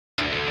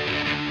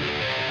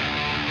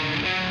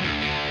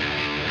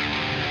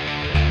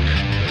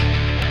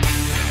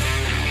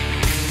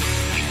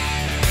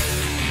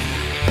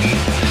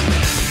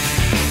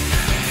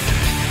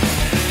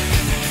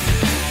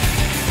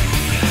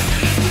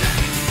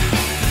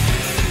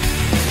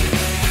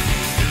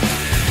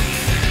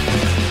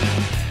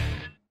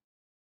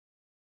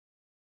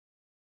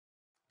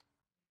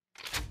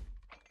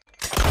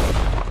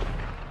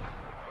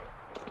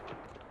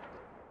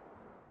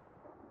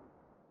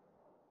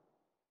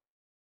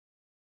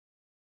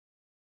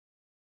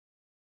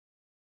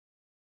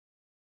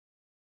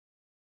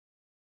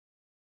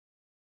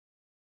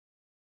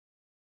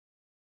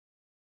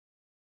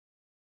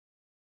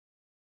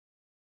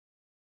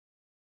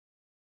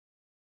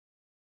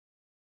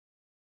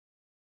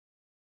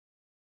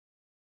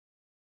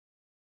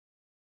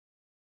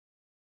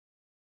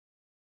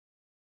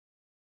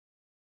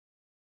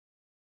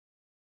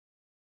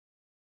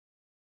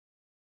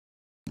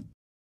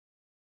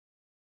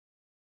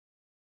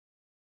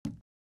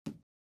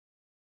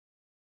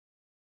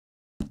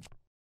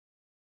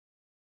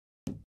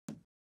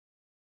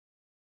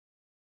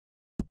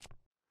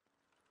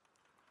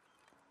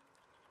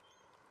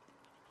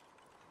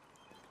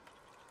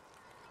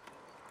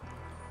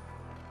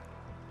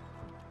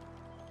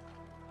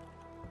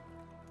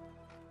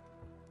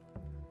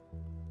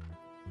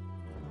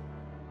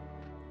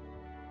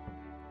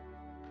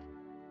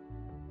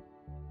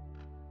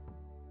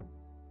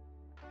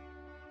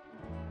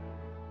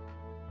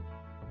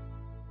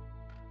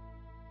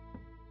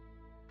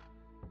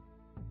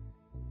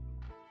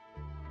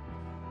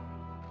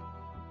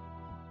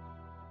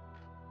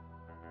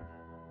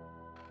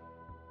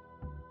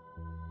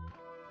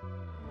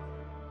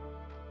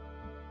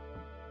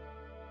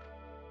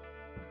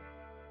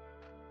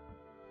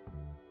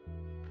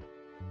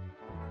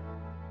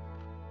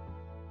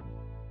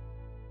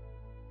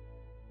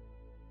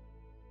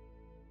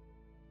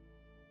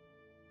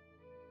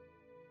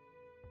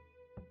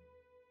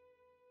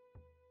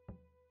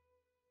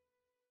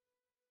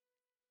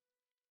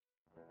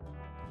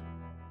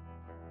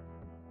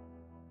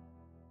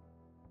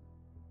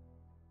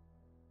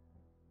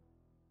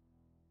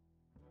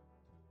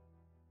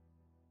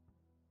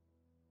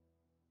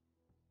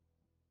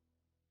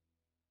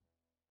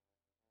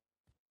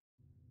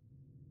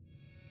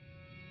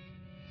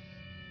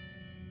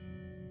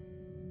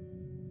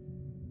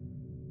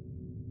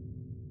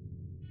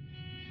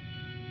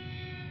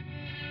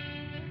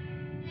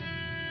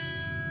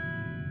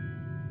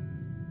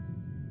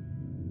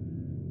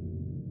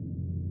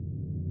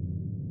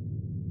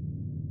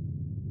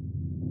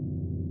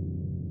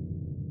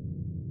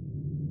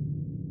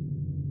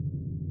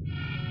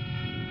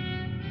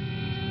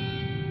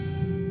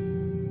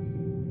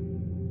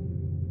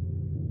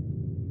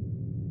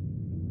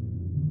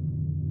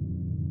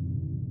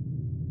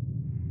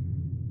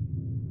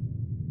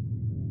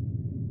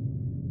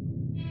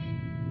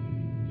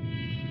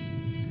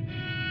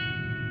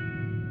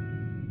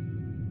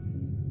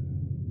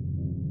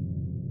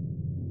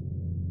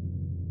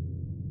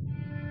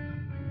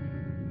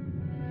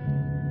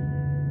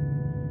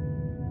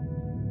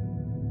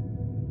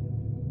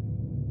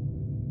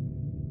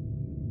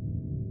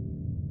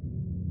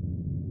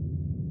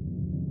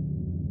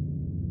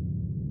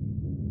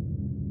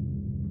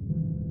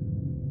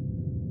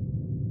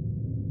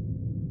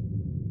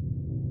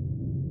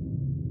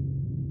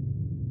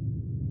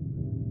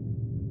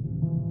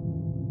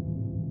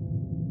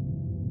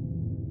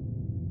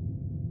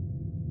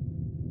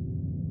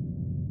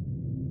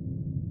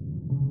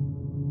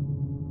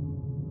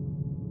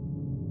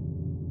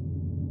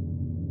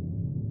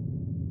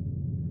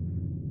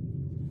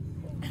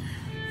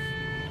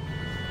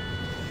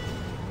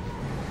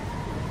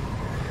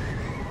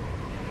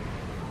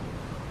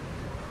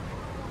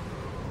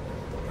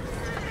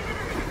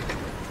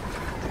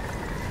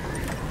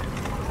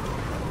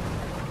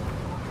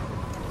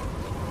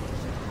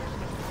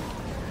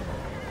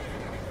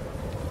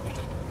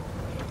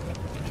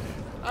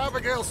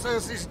Abigail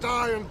says he's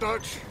dying,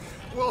 Dutch.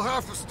 We'll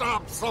have to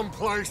stop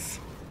someplace.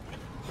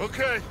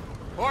 Okay.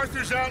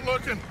 Arthur's out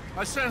looking.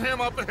 I sent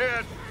him up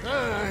ahead.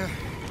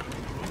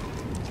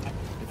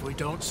 If we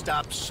don't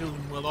stop soon,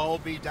 we'll all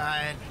be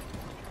dying.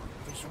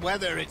 This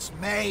weather, it's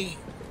May.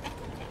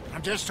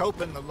 I'm just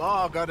hoping the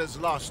law got as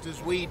lost as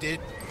we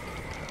did.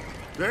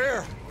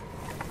 There!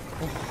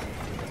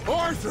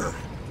 Arthur!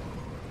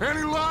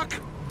 Any luck?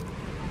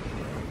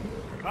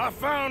 I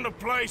found a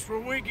place where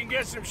we can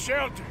get some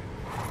shelter.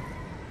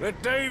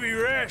 Let Davy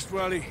rest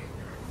while he...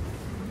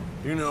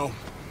 You know.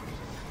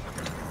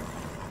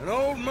 An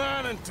old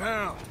mining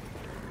town.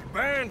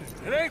 Abandoned.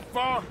 It ain't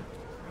far.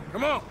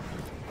 Come on.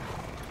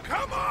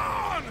 Come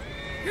on!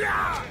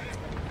 Yeah!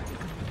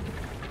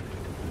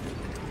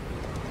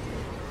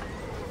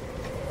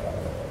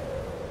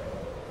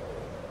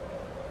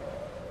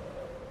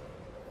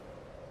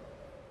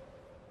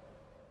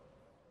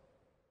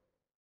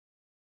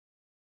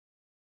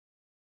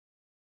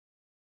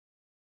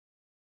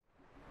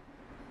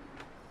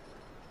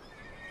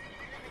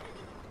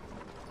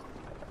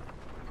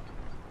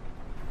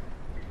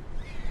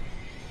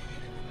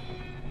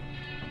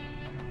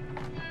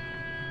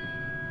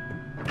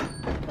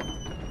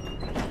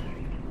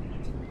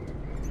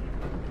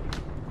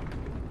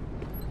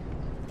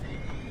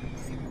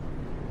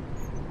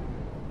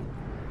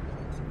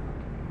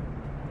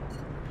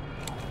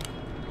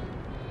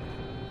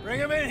 Bring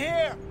him in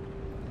here!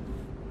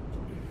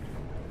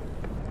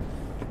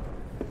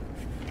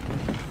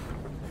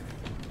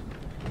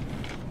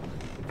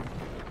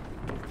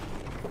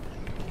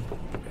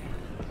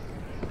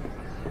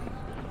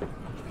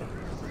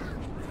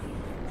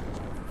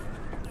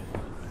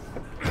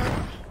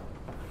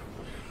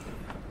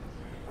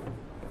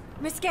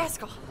 Miss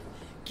Gaskell,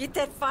 get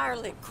that fire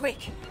lit, quick.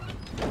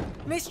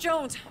 Miss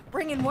Jones,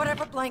 bring in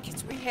whatever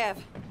blankets we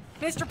have.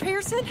 Mr.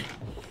 Pearson,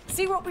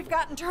 see what we've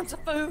got in terms of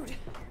food.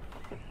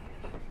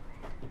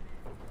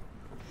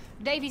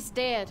 Davy's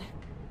dead.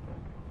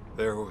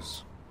 There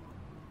was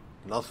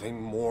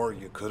nothing more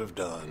you could have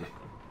done.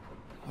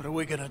 What are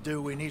we gonna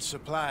do? We need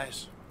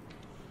supplies.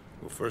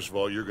 Well, first of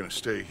all, you're gonna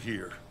stay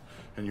here,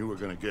 and you were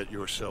gonna get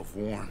yourself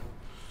warm.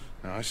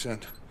 Now, I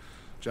sent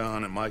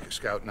John and Micah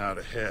scouting out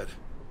ahead.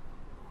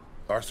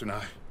 Arthur and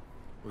I,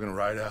 we're gonna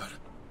ride out,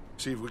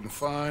 see if we can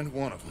find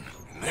one of them.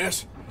 And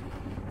this,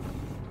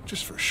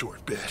 just for a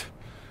short bit.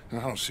 And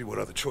I don't see what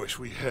other choice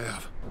we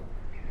have.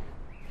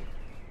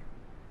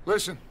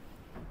 Listen.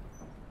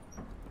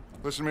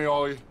 Listen to me,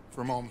 all of you,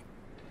 for a moment.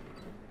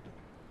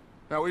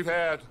 Now, we've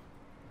had,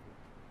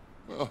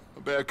 well,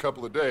 a bad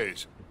couple of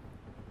days.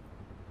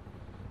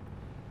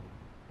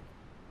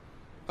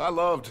 I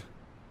loved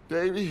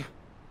Davy,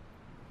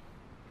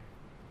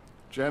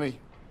 Jenny,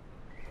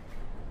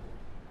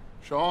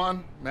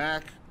 Sean,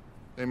 Mac.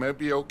 They may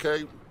be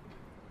okay.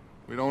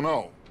 We don't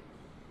know.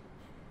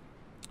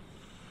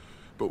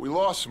 But we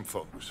lost some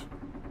folks.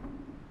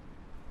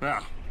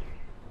 Now,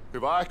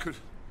 if I could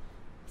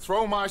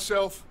throw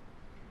myself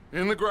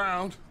in the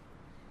ground,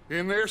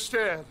 in their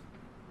stead,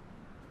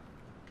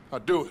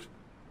 I'd do it,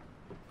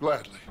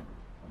 gladly.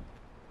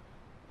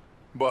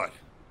 But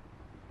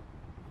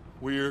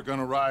we're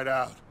gonna ride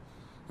out,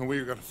 and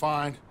we're gonna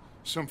find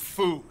some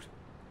food.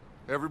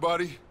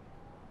 Everybody,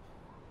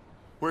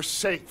 we're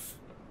safe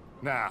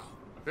now.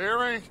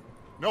 There ain't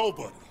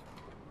nobody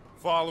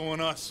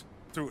following us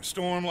through a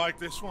storm like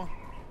this one.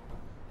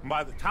 And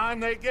by the time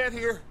they get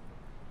here,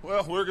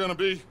 well, we're gonna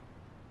be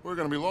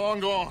long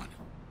gone.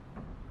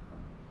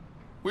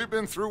 We've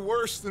been through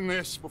worse than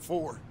this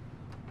before.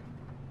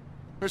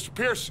 Mr.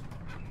 Pearson,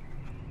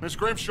 Miss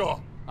Grimshaw,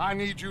 I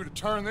need you to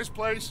turn this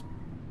place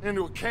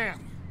into a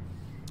camp.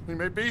 We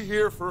may be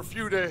here for a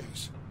few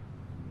days.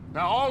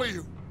 Now, all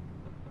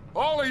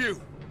of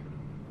you,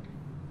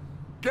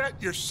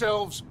 get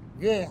yourselves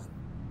warm.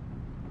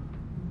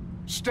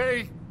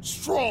 Stay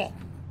strong.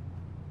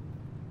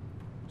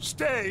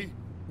 Stay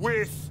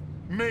with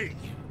me.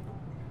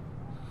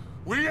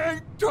 We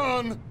ain't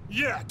done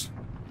yet.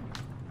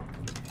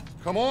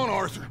 Come on,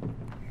 Arthur.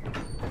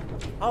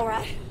 All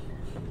right.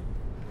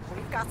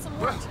 We've got some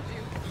work to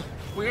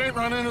do. We ain't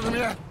run into them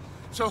yet,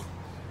 so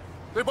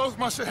they both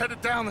must have headed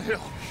down the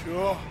hill.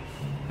 Sure.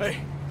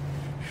 Hey,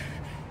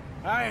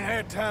 I ain't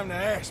had time to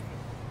ask.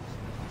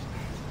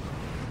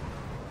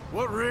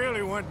 What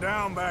really went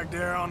down back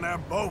there on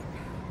that boat?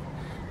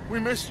 We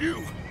missed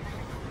you.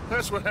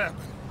 That's what happened.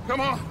 Come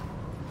on.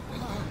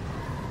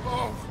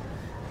 Oh.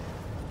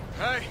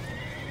 Hey,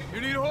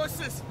 you need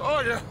horses?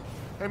 Oh, yeah.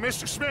 Hey,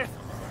 Mr. Smith,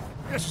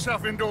 get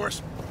yourself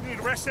indoors. You need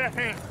to rest that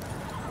hand.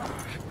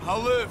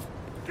 I'll live.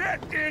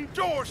 Get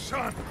indoors,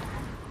 son.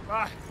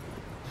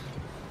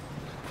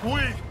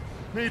 We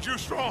need you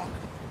strong.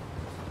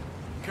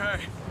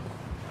 Okay.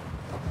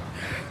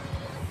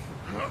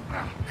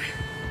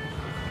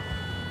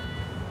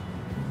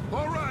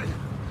 All right,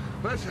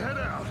 let's head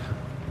out.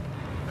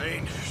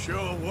 Ain't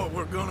sure what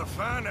we're gonna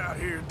find out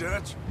here,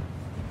 Dutch.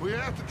 We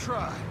have to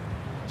try.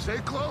 Stay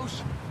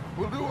close.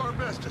 We'll do our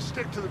best to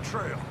stick to the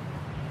trail.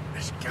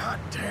 This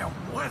goddamn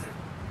weather.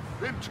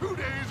 Been 2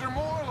 days or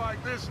more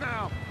like this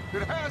now.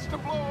 It has to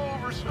blow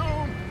over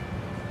soon.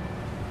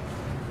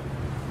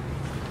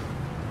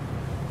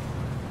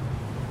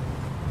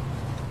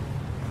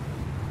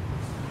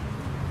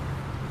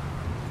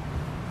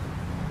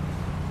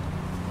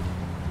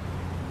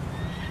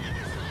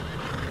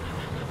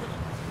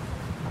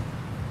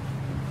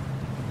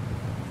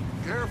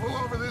 Careful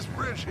over this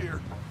bridge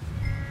here.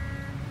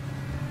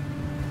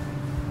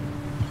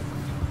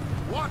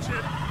 Watch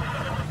it!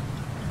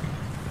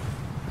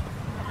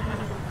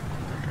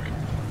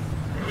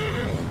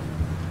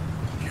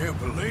 Can't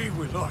believe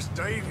we lost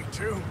Davy,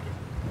 too.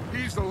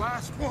 He's the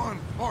last one,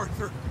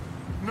 Arthur.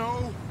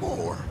 No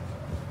more.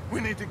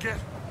 We need to get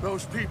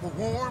those people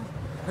warm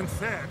and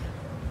fed.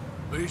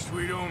 At least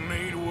we don't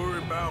need to worry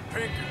about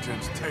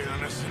Pinkertons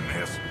tailing us in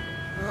this.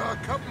 A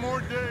couple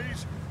more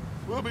days,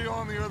 we'll be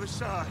on the other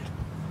side.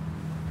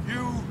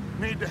 You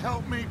need to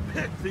help me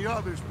pick the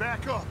others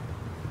back up.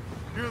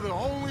 You're the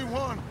only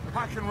one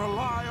I can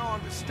rely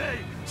on to stay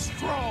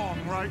strong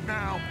right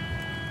now.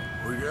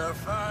 We got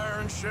fire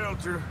and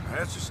shelter.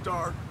 That's a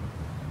start.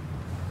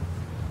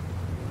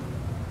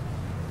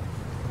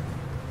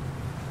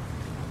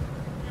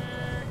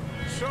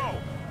 So,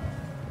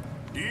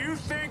 do you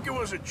think it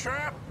was a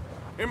trap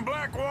in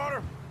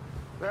Blackwater?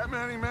 That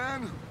many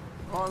men?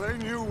 Oh, they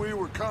knew we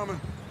were coming.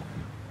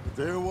 But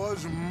there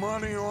was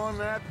money on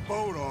that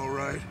boat, all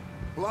right.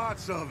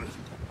 Lots of it.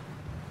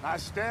 I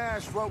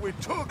stashed what we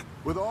took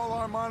with all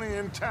our money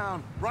in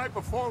town right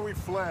before we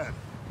fled.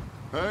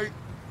 Hey,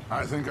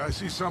 I think I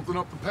see something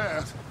up the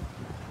path.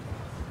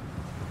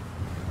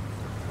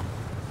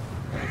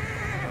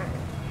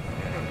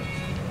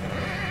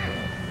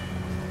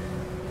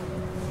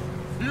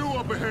 You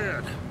up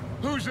ahead.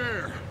 Who's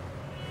there?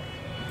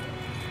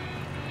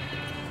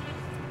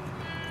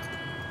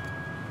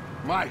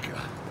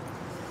 Micah.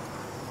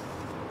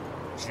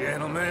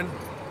 Gentlemen,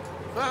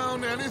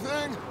 Found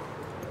anything?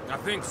 I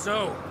think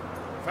so.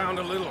 Found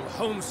a little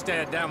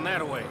homestead down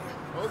that way.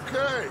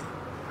 Okay.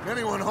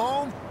 Anyone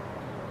home?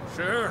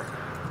 Sure.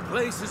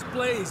 Place is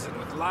blazing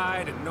with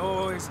light and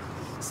noise.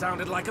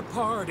 Sounded like a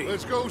party.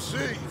 Let's go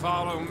see.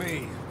 Follow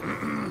me.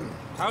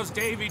 How's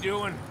Davy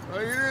doing? He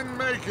didn't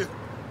make it.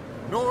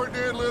 Nor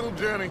did little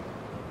Jenny.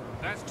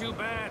 That's too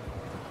bad.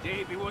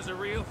 Davy was a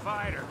real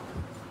fighter.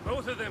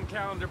 Both of them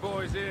calendar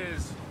boys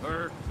is,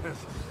 or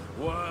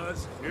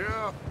was.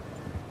 Yeah,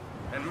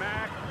 And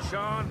Mac,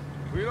 Sean,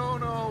 we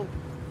don't know.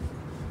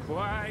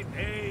 quite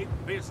a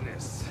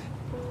business.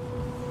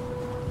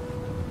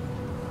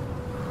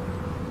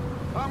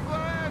 I'm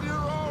glad you're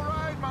all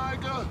right,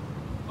 Micah.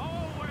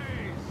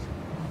 Always.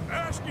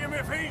 Ask him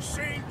if he's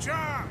seen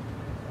John.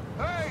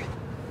 Hey,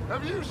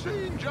 have you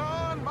seen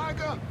John,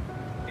 Micah?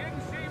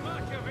 Didn't see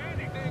much of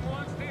anything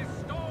once this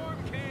storm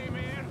came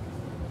in.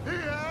 He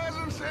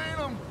hasn't seen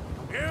him.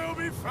 He'll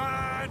be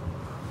fine.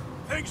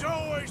 Things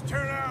always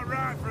turn out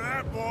right for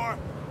that boy.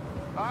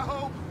 I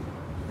hope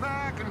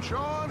Mac and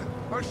Sean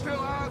are still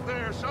out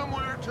there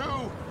somewhere,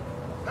 too.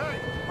 Hey,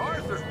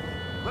 Arthur,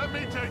 let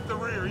me take the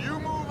rear. You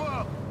move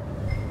up.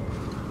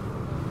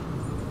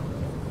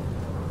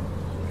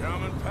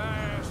 Coming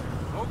past.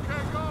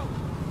 Okay, go.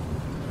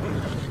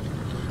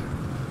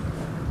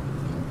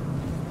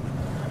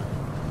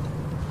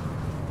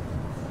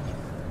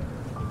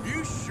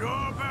 You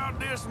sure about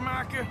this,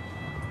 Micah?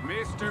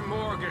 Mr.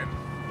 Morgan,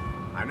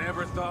 I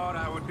never thought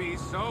I would be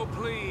so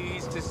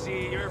pleased to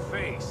see your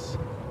face.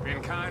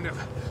 Been kind of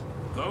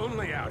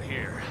lonely out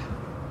here.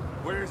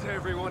 Where's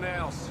everyone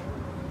else?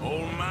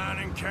 Old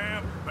mining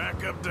camp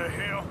back up the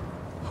hill.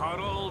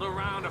 Huddled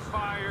around a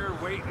fire,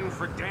 waiting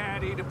for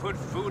Daddy to put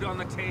food on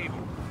the table.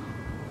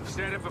 I've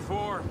said it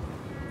before,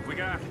 we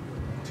got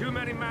too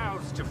many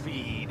mouths to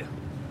feed.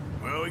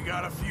 Well, we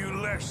got a few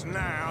less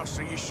now,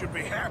 so you should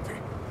be happy.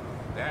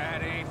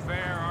 That ain't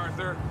fair,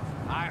 Arthur.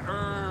 I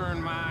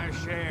earn my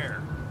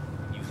share.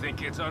 You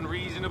think it's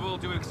unreasonable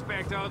to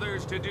expect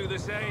others to do the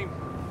same?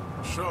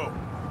 So,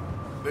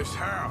 this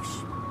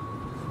house.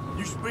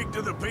 You speak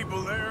to the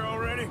people there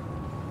already?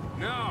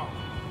 No.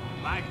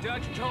 Like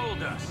Dutch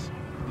told us.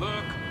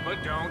 Look,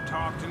 but don't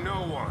talk to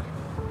no one.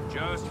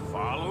 Just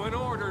following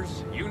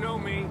orders. You know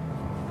me.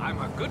 I'm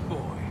a good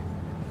boy.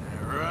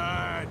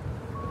 Right.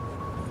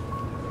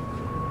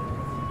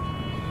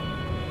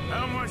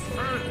 How much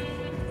further?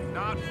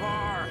 Not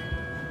far.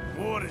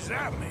 What does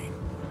that mean?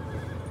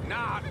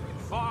 Not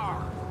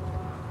far.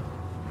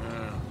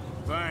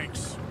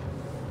 Thanks.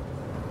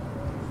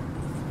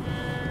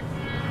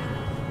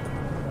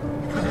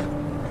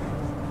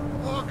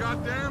 Oh,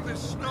 goddamn,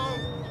 this snow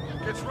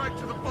gets right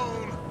to the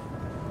bone.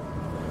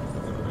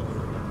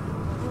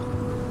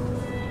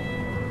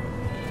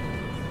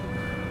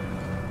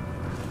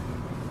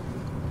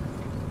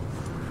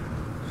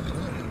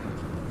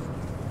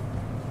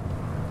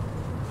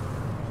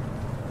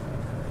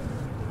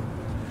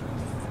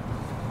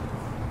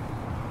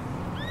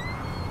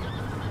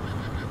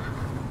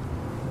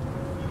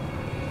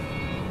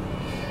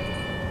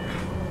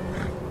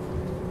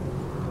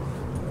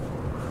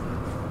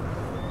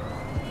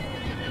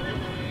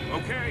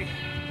 Okay,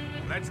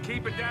 let's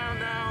keep it down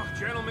now,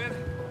 gentlemen.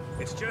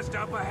 It's just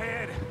up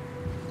ahead.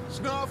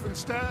 Snuff and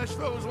stash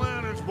those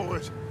lanterns,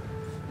 boys.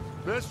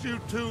 Best you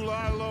two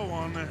lie low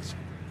on this.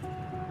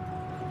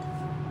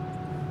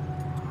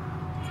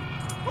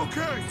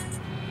 Okay,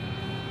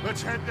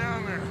 let's head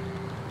down there.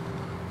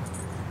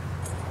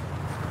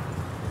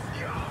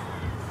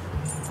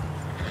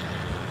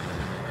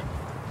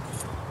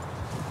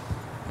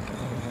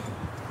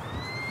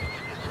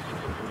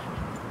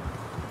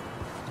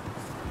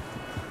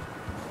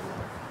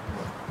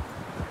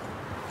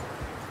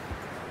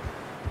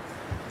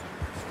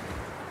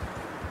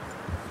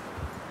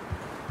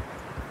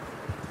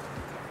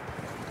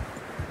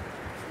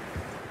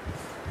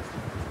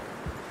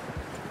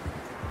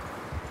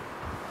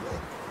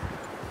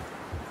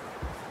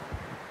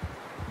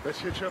 Let's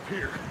hitch up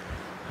here.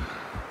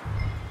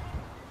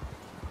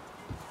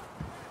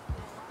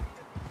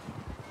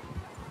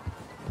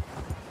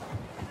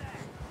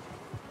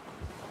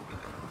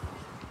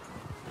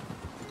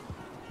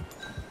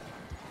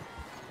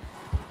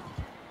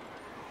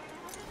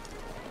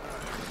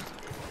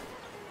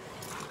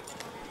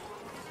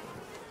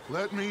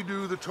 Let me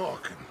do the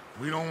talking.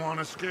 We don't want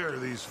to scare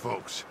these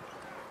folks.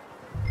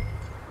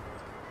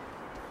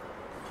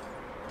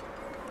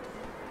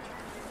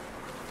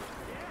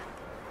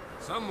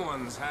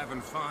 Someone's having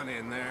fun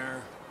in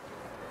there.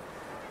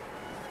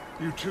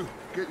 You two,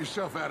 get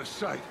yourself out of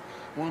sight.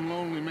 One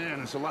lonely man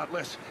is a lot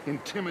less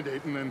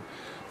intimidating than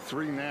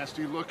three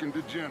nasty-looking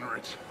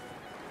degenerates.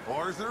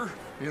 Arthur,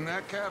 in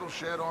that cattle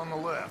shed on the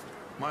left.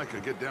 Micah,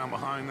 get down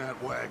behind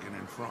that wagon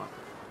in front.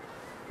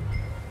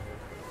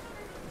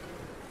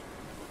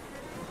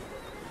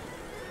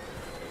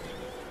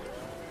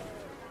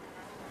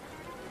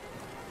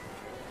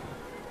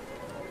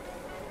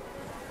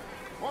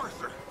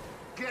 Arthur,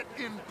 get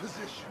in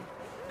position.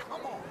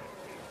 Come on.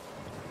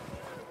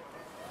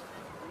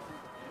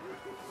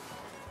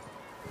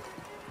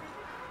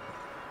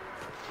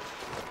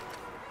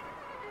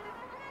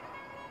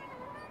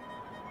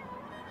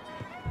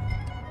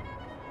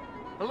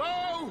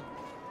 Hello?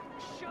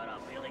 Shut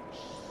up, Billy.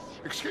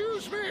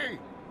 Excuse me.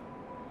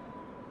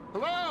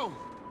 Hello?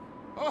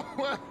 Oh,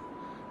 well,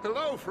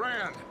 hello,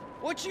 friend.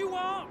 What you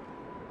want?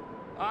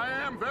 I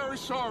am very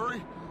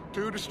sorry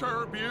to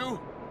disturb you.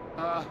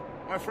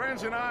 My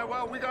friends and I,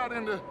 well, we got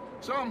into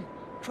some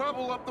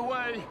trouble up the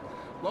way,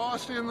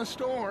 lost in the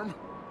storm.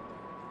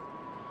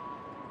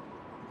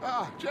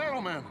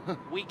 Gentlemen.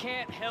 We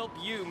can't help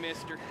you,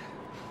 mister.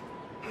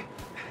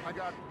 I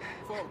got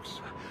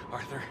folks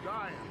Arthur.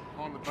 dying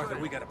on the trail. Arthur,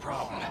 we got a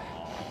problem.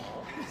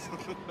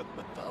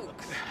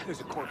 Folks. There's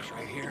a corpse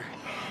right here.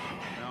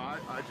 Now,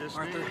 I just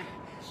Arthur, need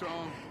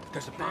some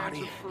there's a cans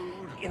body of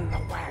food in the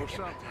or wagon.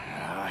 something.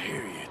 I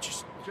hear you.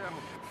 Just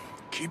Gentlemen,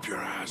 keep your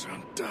eyes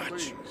on Dutch.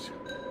 please.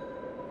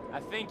 I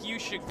think you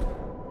should...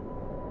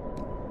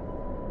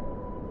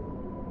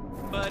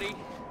 Buddy.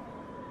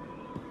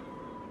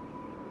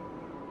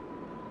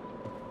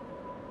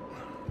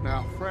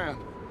 Now, friend,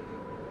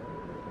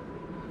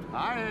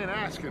 I ain't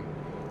asking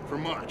for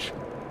much.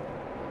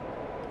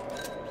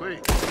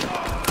 Please.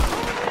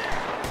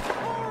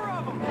 Four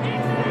of them!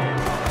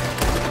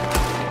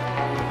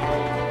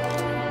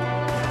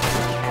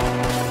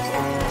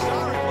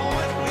 Sorry,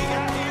 boys, we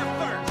got here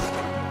first.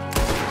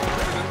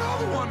 There's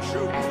another one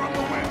shooting from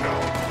the window.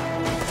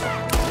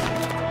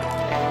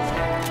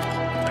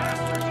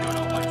 Bastards, you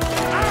know what?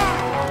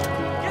 Ah!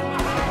 Get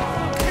behind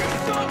them, you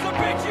sons of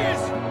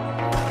bitches!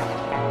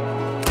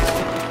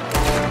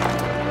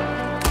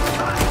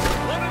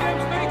 One of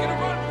them's making a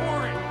run for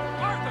it!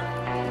 Arthur!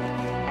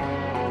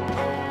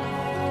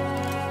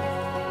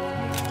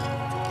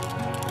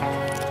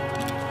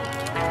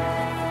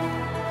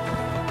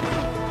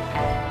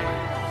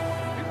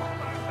 He went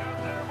back down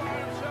there by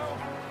himself.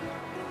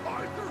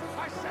 Arthur,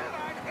 I said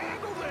I'd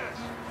handle this.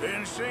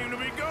 Didn't seem to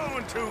be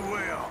going too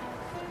well.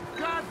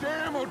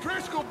 Goddamn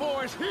O'Driscoll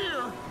boys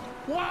here.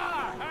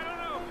 Why? I don't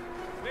know.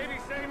 Maybe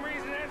same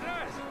reason as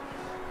us.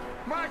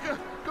 Micah,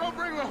 go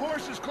bring the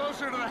horses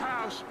closer to the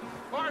house.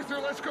 Arthur,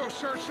 let's go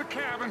search the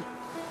cabin.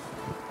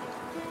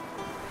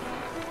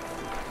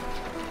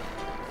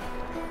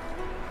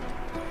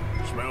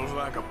 Smells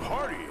like a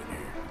party in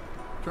here.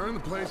 Turn the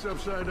place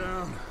upside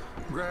down.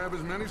 Grab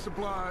as many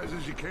supplies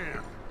as you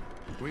can.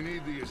 We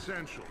need the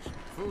essentials.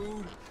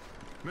 Food,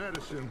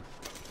 medicine,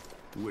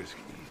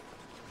 whiskey.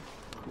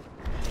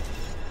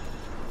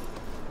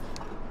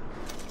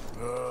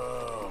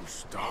 Oh, I'm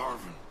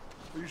starving.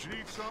 You should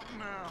eat something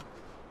now.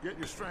 Get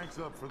your strength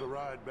up for the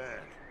ride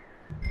back.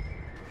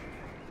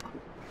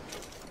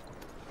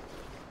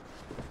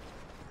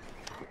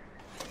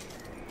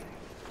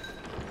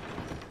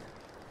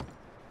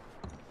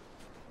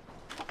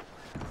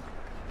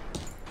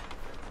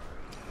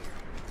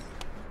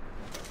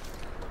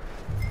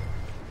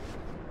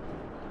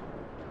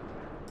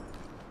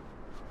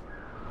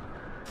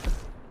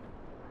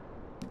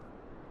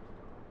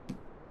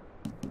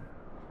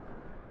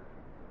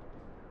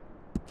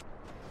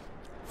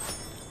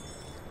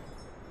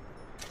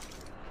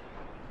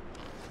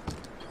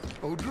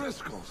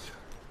 O'Driscoll's.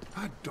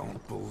 I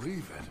don't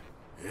believe it.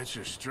 It's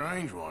a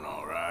strange one,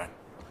 all right.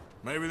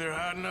 Maybe they're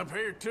hiding up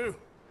here, too.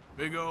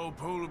 Big old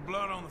pool of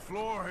blood on the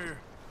floor here.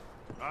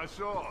 I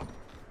saw.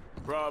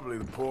 Probably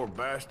the poor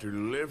bastard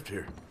who lived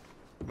here.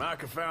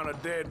 Micah found a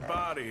dead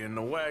body in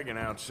the wagon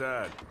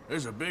outside.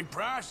 There's a big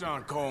price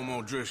on Colm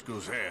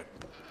O'Driscoll's head.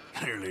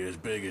 Nearly as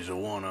big as the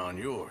one on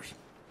yours.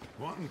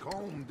 Wanting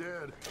Colm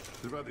dead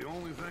is about the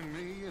only thing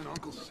me and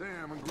Uncle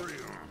Sam agree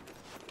on.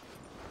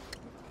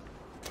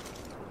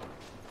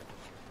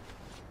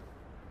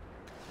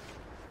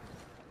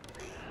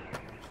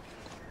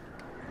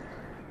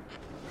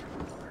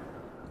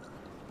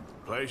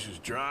 Place is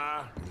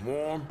dry and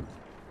warm.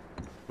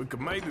 We could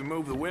maybe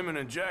move the women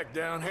and Jack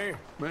down here.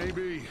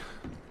 Maybe.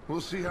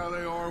 We'll see how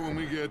they are when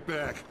we get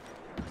back.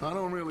 I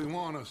don't really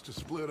want us to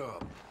split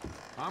up.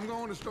 I'm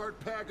going to start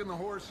packing the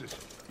horses.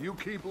 You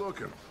keep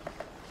looking.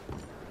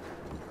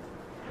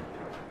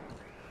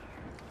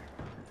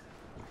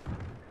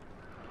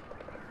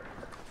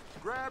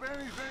 Grab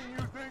anything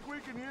you think we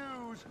can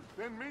use,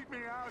 then meet me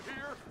out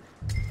here.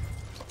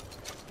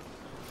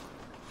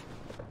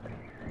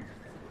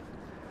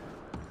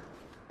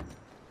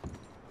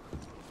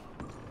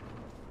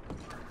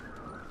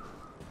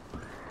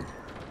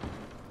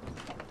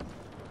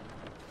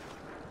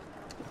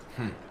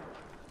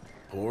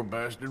 Poor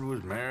bastard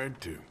was married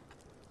too.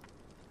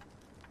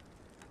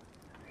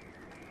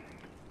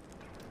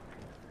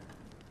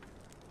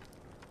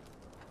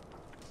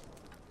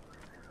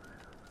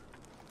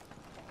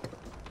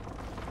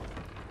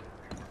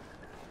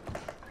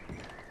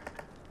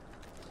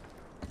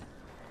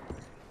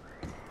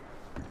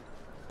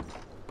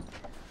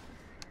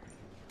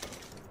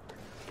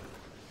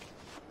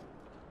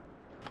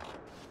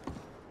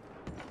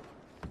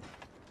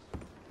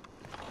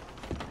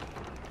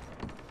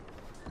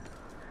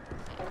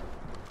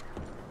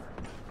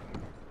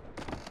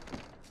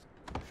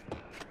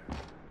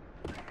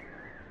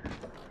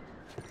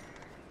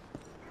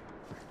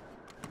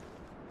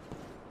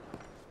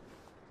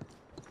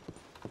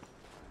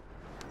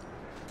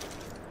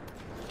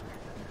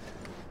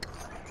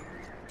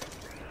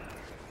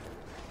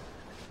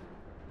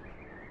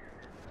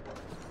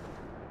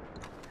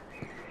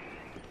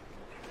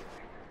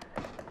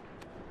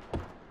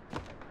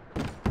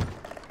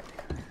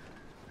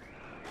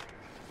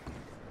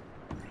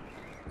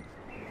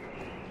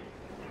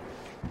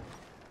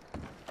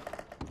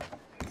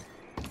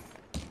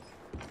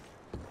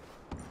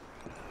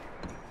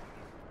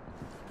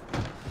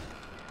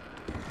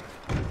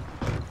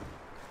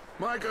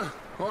 Micah,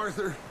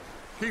 Arthur,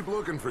 keep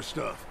looking for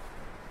stuff.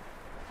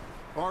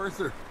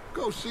 Arthur,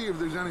 go see if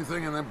there's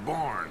anything in that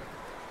barn.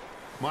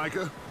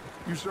 Micah,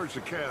 you search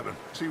the cabin,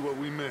 see what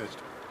we missed.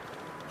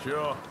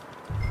 Sure.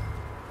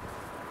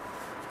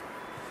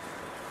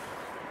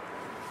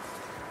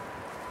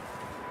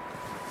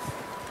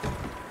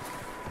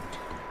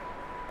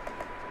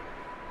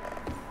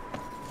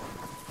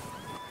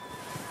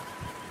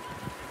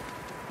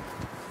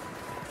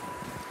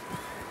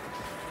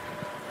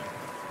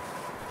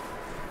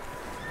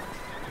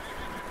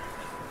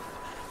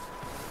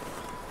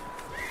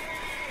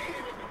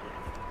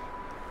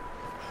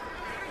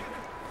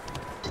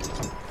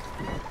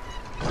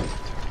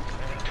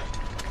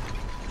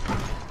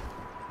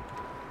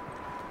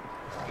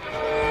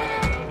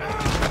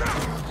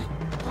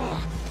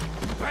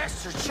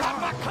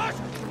 Shot my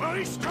cousin! Well,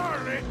 he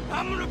started it.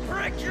 I'm gonna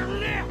break your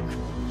neck!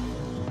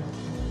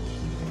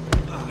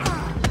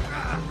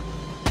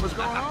 What's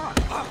going on?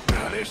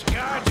 This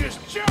guy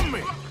just jumped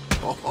me!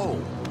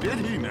 Oh, did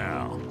he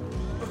now?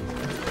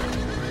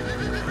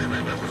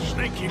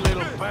 Sneaky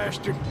little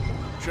bastard.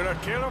 Should I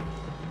kill him?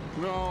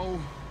 No.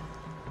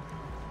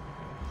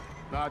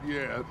 Not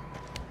yet.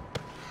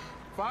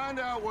 Find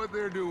out what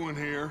they're doing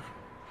here,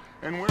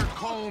 and where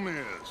Colm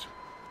is.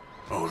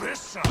 Oh, this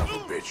son of a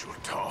bitch will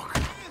talk.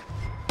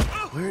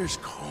 Where's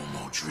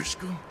Colm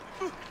O'Driscoll?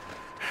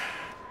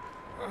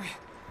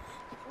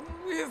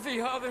 With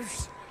the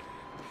others.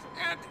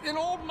 At an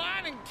old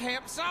mining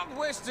camp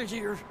southwest of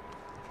here.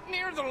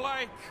 Near the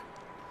lake.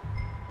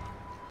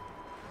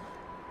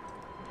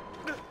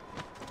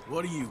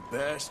 What are you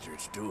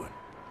bastards doing?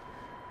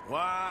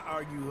 Why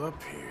are you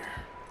up here?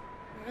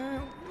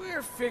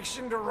 We're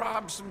fixing to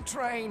rob some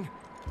train.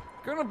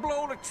 Gonna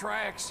blow the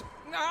tracks.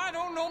 I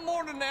don't know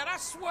more than that, I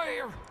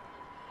swear.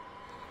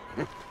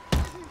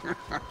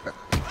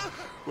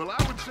 Well,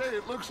 I would say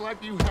it looks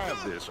like you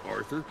have this,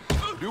 Arthur.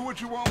 Do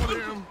what you want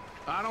with him.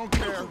 I don't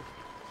care.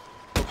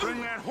 But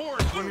bring that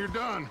horse when you're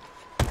done.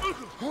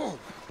 Oh.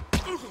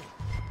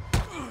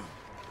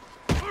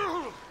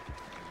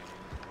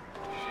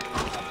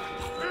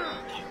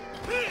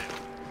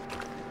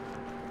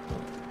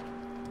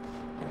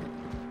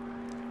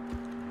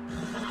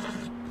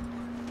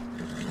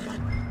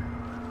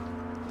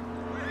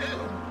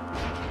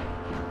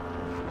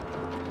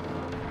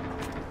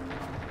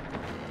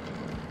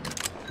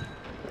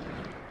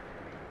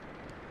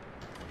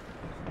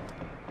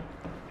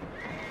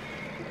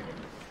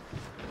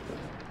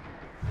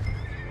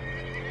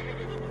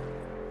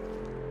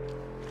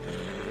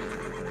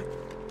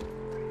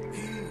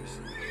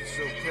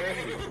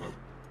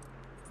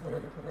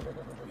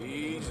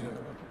 Easy.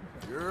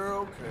 You're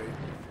okay.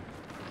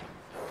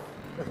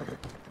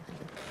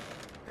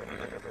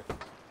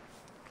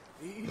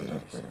 Easy.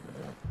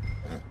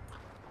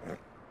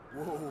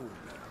 Whoa,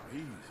 now,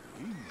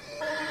 easy.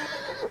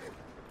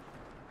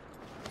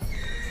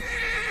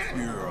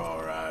 You're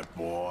all right,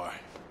 boy.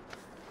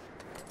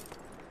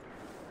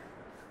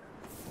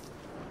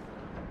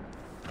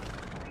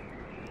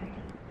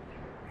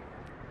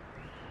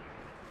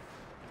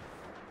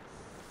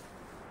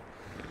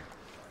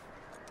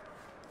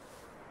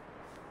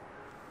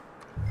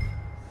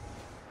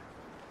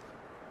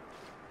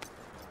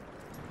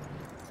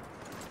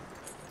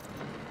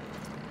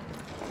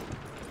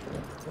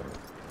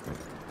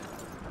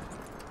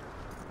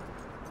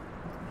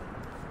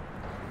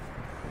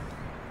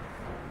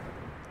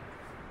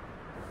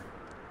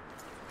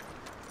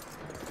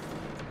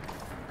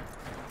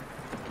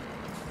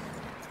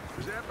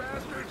 Is that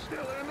bastard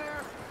still in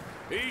there?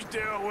 He's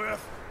dealt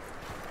with.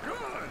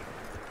 Good.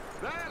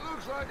 That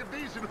looks like a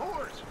decent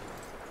horse.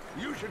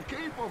 You should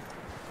keep him.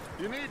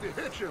 You need to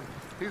hitch him.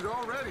 He's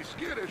already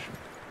skittish.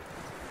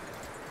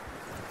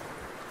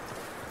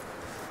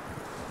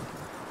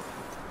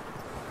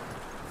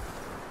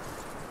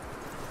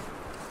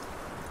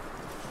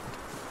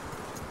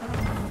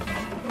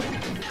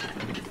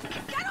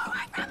 Get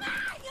away from me!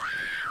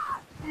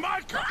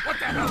 Micah, what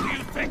the hell do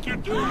you think you're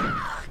doing?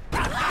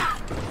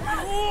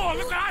 Oh,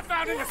 look what I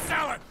found in the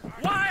cellar!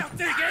 Wild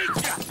thing, ain't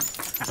ya?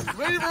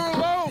 Leave her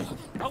alone!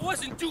 I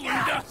wasn't doing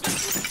nothing.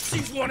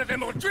 She's one of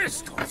them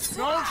O'Driscolls.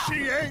 No,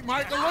 she ain't,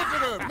 Micah. Look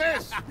at her.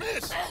 Miss,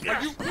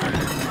 are you...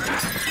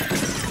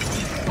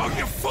 Oh,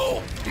 you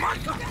fool!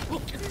 Micah!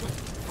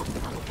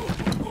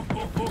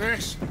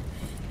 Miss,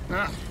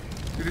 now,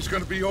 it is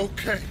gonna be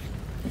okay.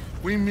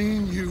 We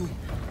mean you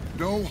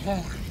no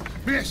harm.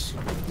 Miss,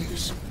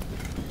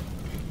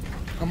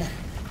 come on.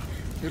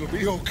 It'll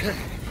be okay.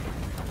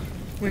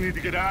 We need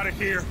to get out of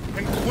here,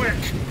 and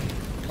quick.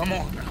 Come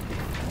on now.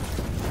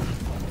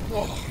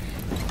 Oh.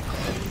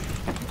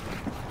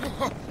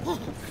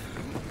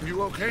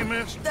 You okay,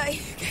 miss? They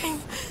came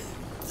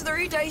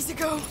 3 days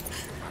ago.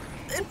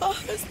 And my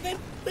husband,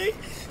 they...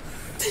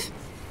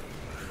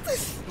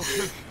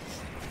 Okay.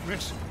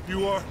 Miss,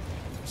 you are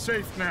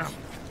safe now.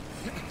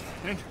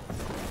 And you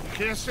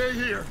can't stay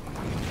here.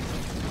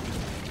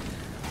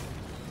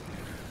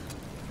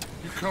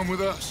 You come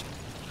with us.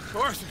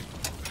 Arthur.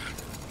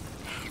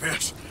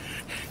 Miss,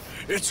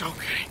 it's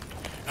okay.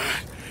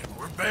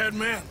 We're bad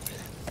men.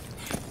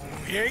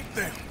 We ain't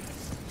them.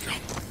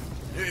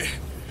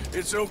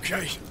 It's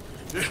okay.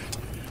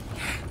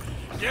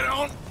 Get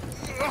on.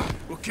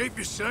 We'll keep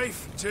you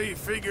safe until you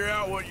figure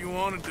out what you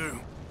want to do.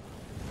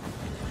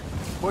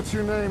 What's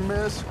your name,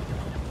 miss?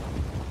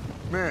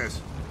 Miss?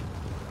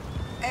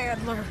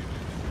 Adler.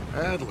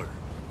 Adler.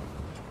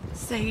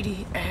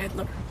 Sadie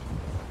Adler.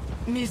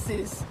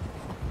 Mrs.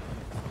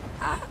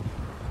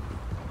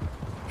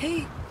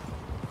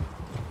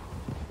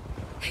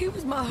 He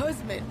was my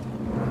husband.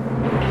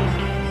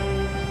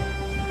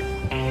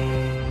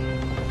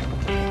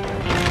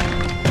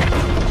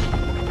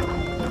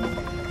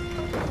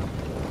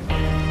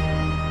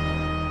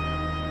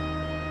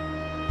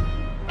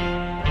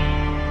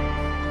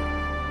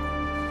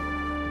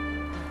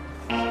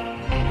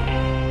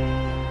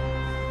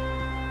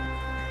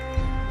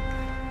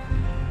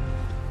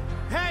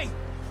 Hey!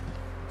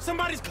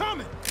 Somebody's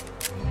coming!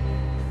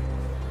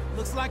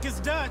 Looks like it's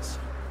Dutch.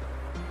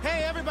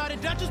 Hey, everybody,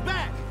 Dutch is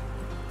back!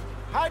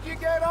 How'd you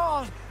get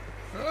on?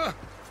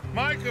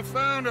 Micah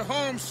found a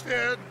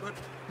homestead, but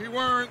he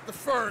weren't the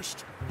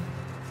first.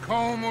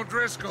 Colm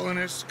O'Driscoll and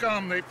his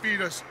scum, they beat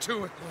us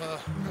to it.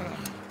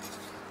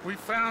 We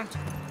found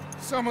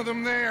some of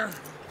them there,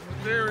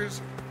 but there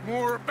is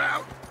more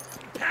about,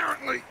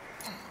 apparently.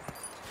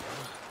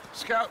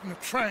 Scouting the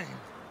train.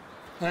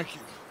 Thank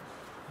you.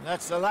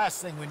 That's the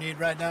last thing we need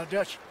right now,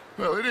 Dutch.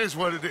 Well, it is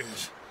what it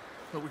is.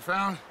 But we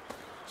found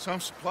some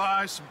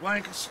supplies, some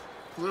blankets,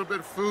 a little bit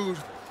of food,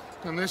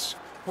 and this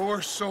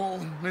poor soul,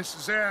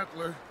 Mrs.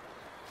 Adler,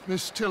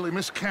 Miss Tilly,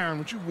 Miss Karen,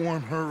 would you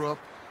warm her up?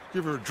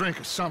 Give her a drink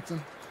or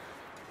something?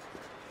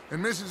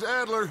 And Mrs.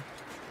 Adler,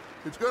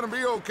 it's gonna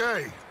be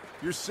okay.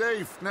 You're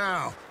safe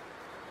now.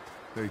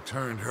 They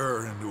turned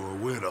her into a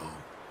widow.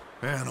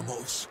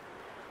 Animals.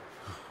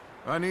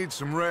 I need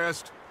some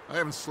rest. I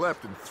haven't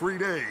slept in 3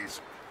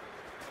 days.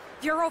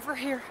 You're over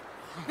here.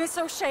 Miss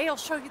O'Shea will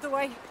show you the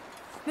way.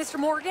 Mr.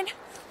 Morgan,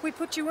 we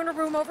put you in a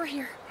room over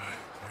here.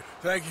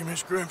 Thank you,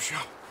 Miss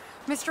Grimshaw.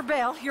 Mr.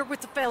 Bell, you're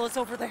with the fellas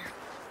over there.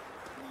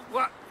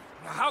 What?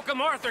 How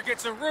come Arthur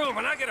gets a room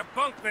and I get a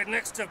bunk bed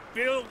next to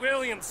Bill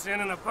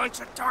Williamson and a bunch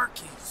of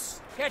darkies?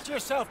 Get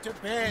yourself to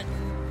bed.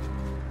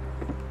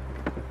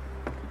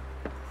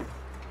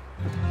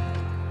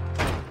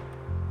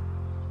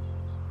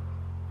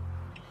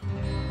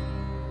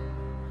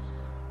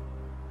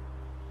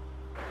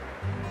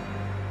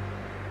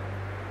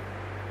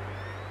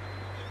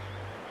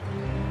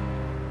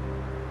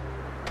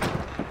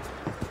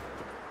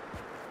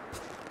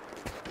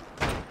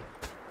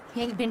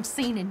 He ain't been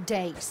seen in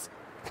days.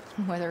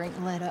 Weather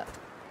ain't let up.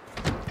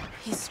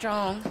 He's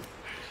strong,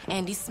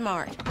 and he's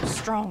smart.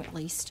 Strong, at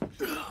least.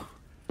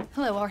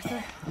 Hello,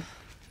 Arthur.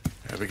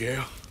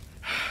 Abigail?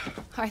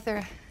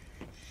 Arthur,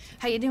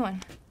 how you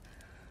doing?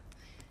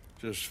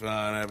 Just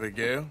fine,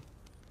 Abigail.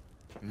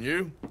 And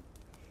you?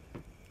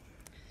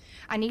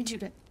 I need you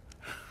to...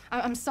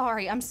 I'm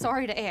sorry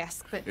to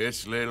ask, but...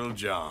 It's little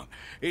John.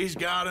 He's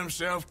got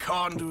himself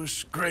caught into a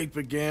scrape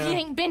again. He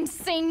ain't been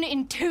seen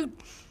in two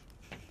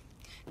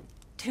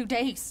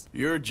days.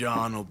 Your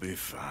John will be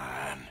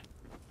fine.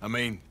 I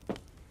mean,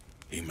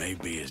 he may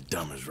be as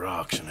dumb as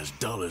rocks and as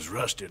dull as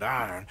rusted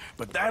iron,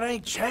 but that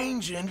ain't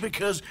changing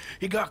because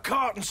he got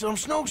caught in some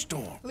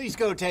snowstorm. Please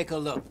go take a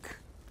look.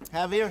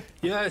 Javier?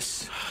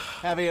 Yes.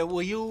 Javier,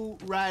 will you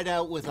ride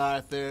out with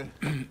Arthur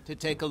to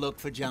take a look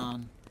for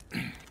John?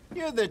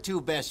 You're the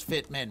two best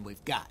fit men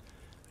we've got.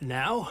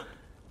 Now?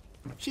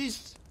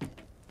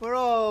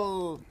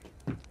 We're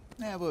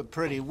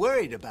pretty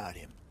worried about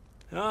him.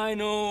 I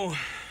know.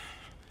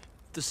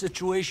 If the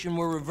situation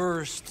were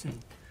reversed,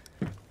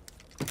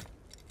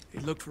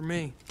 he'd look for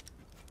me.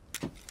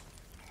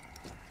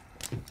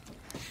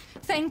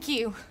 Thank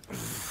you.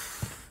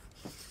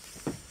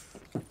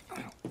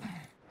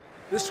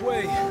 This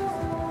way.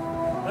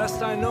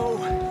 Last I know,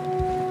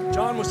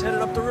 John was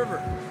headed up the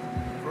river.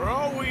 For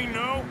all we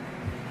know,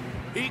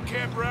 he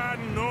kept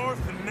riding north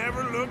and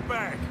never looked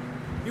back.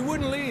 He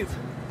wouldn't leave.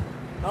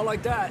 Not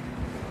like that.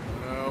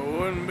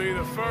 Wouldn't be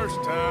the first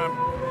time.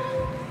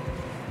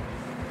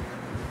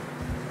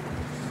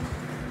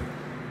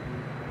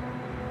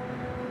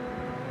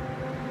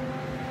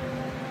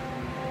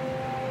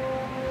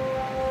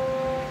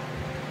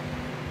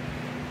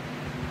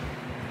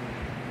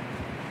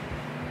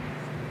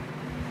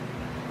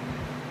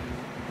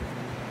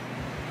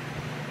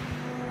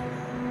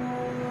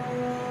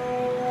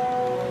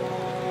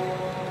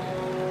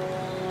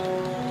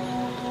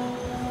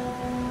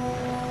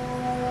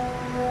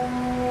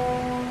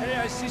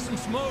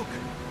 Smoke.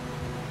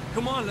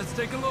 Come on, let's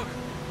take a look.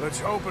 Let's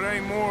hope it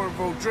ain't more of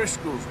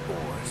O'Driscoll's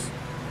boys.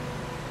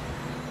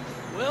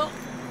 Well,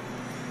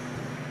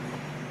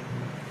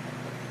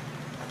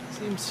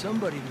 seems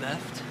somebody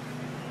left.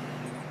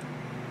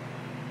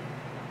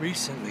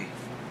 Recently.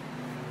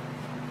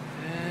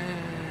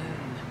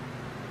 And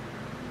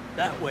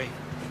that way.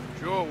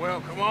 Sure, well,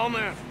 come on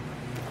then.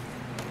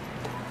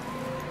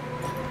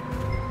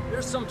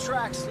 There's some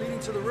tracks leading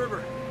to the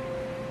river.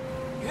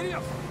 Giddy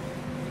up.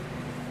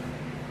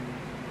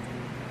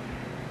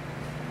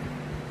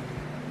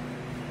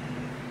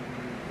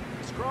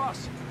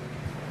 Cross.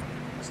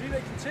 See,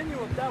 they continue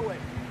up that way.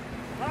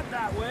 Not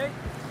that way.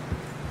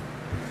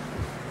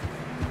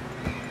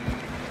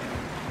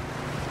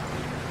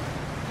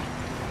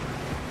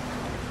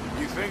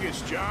 You think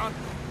it's John?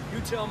 You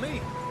tell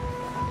me.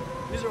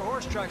 These are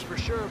horse tracks for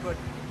sure, but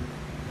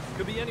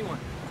could be anyone.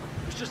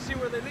 Let's just see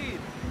where they lead.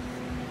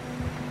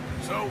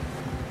 So,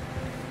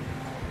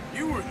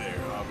 you were there,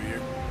 Javier.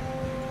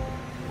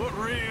 What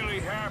really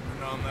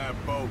happened on that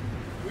boat?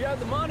 We had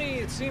the money,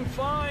 it seemed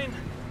fine.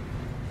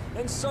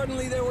 Then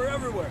suddenly they were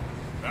everywhere.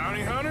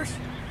 Bounty hunters?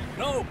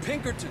 No,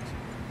 Pinkertons.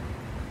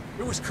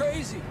 It was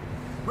crazy.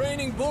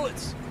 Raining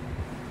bullets.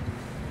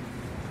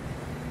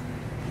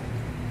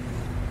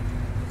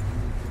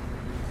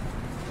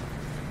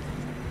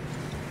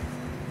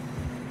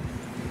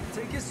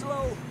 Take it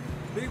slow.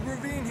 Big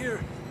ravine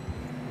here.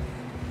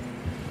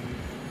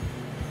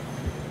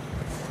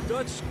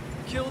 Dutch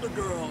killed a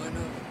girl in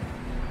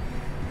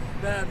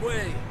a bad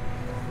way.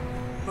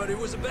 But it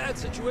was a bad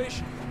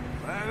situation.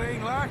 That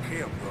ain't like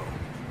him, though.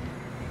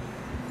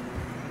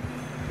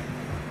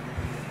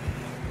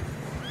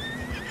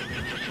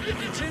 They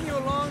continue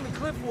along the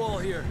cliff wall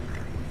here.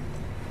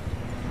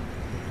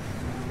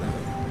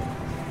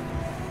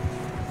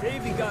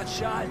 Davey got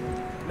shot.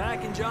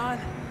 Mac and John,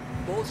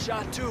 both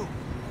shot too.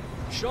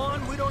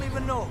 Sean, we don't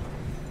even know.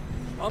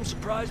 I'm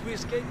surprised we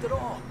escaped at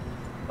all.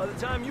 By the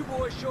time you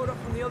boys showed up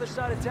from the other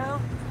side of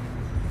town,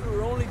 we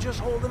were only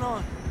just holding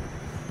on.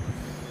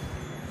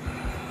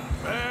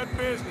 Bad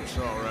business,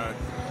 all right.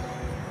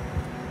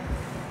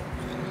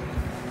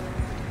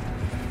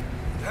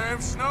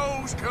 Damn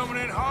snow's coming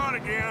in hard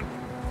again.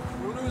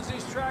 We'll lose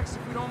these tracks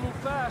if we don't move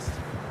fast.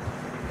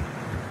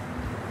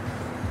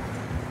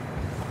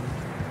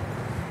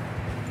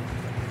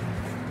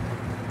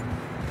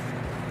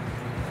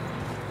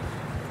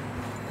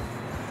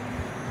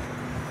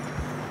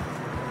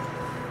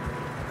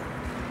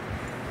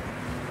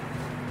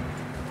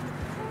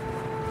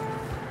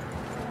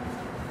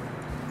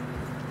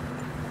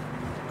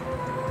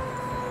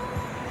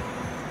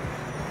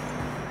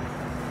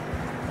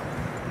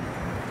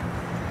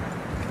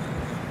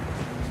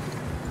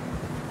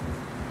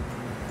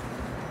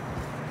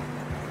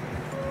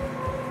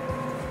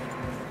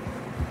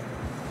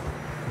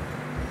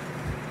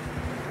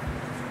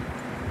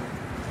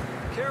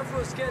 Careful,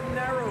 it's getting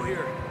narrow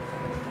here.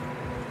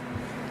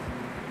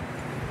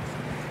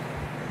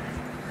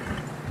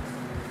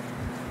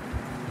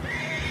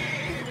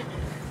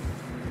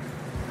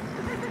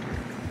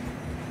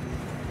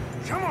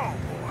 Come on,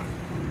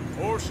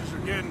 boy. Horses are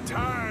getting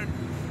tired.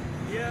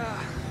 Yeah,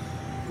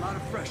 a lot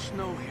of fresh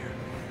snow here.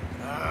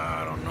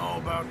 I don't know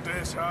about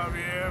this,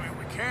 Javier. I mean,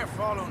 we can't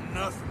follow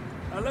nothing.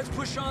 Let's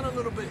push on a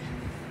little bit.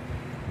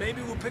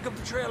 Maybe we'll pick up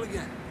the trail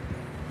again.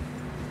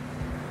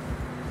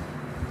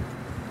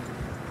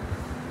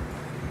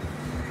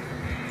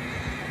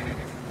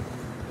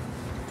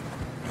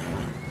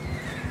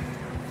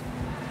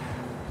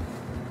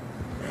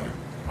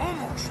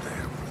 Almost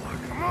there, boy.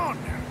 Come on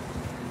now.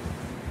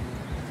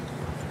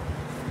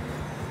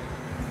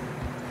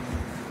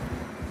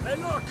 Hey,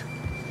 look!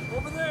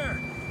 Over there!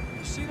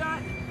 You see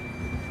that?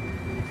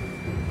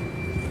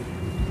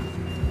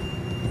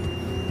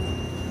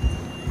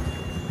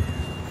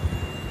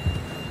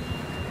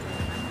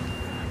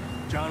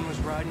 John was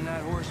riding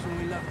that horse when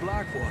we left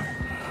Blackwater.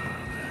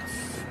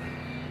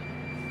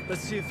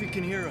 Let's see if he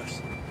can hear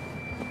us.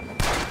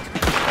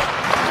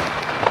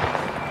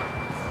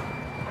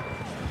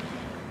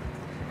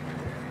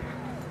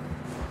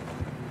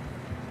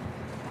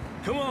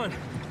 Come on!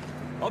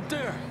 Up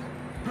there!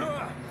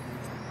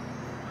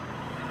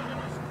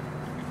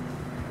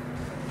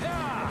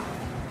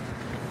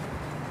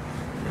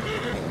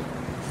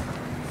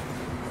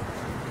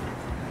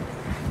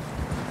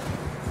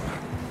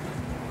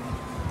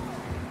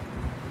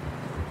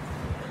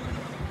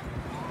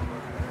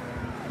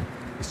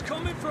 It's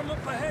coming from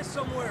up ahead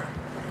somewhere.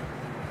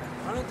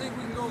 I don't think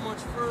we can go much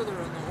further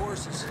on the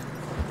horses.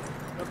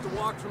 We'll have to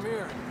walk from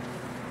here.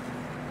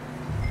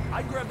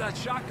 I'd grab that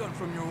shotgun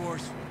from your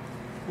horse.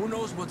 Who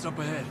knows what's up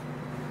ahead?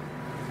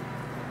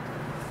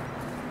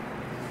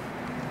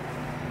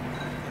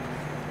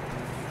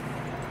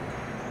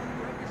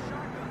 Grab your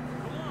shotgun.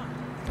 Come on.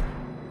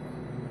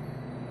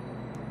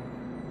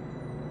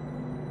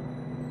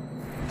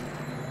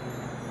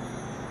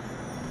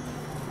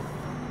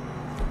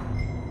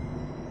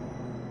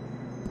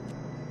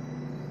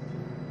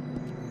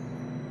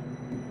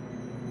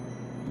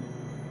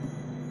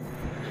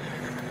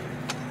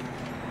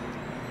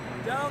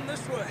 Down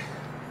this way.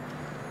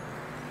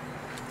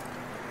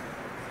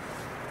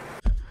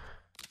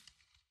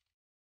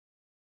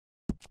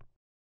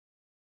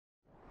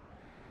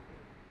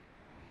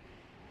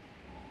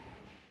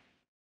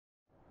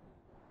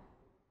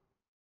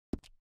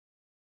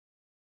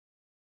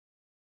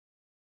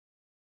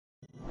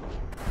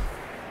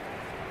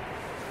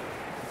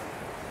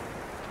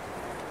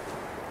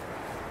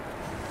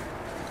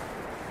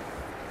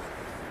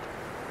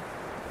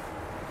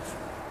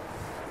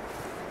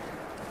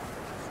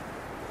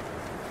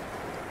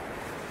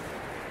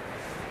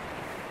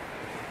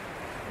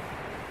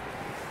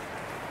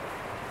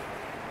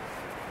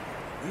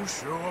 You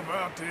sure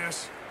about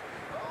this?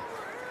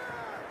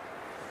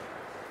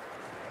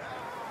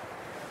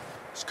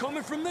 It's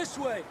coming from this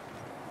way.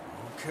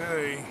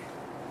 Okay.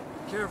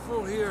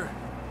 Careful here.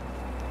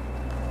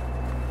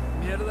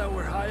 Yeah, that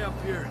we're high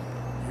up here.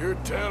 You're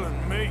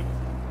telling me.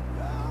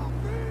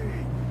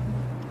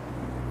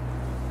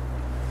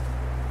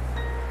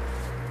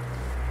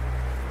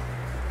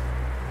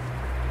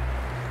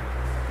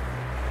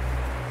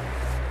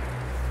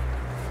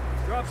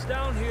 Drops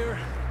down here.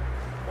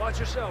 Watch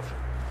yourself.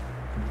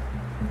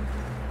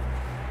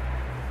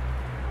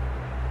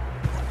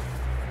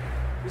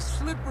 It's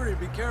slippery,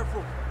 be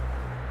careful.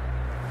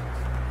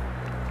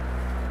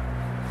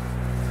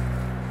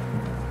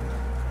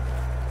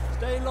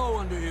 Stay low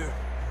under here.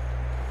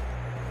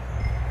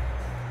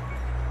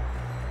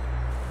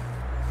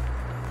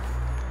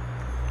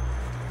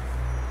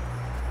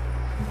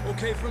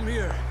 Okay from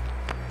here.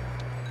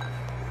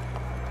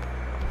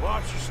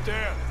 Watch your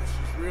step. This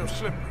is real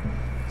slippery.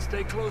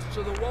 Stay close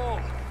to the wall.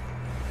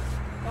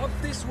 Up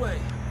this way.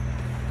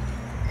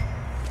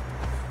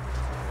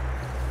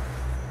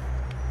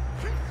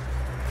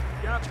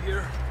 Gap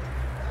here.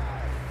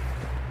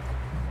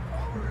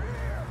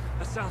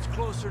 That sounds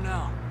closer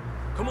now.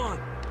 Come on.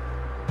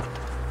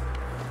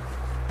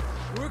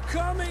 We're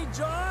coming,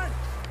 John!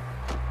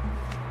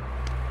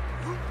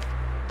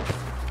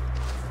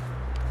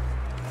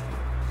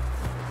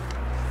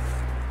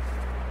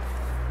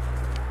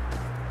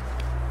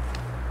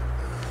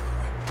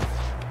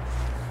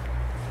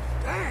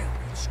 Damn,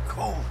 it's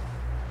cold.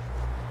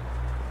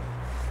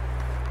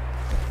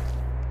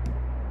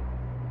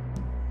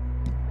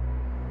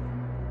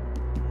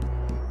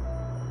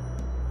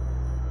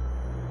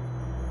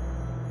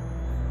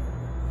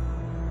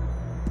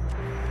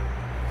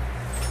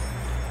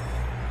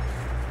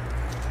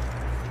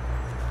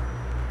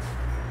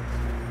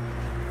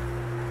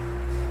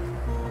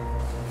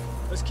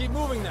 Let's keep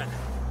moving then.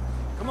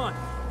 Come on.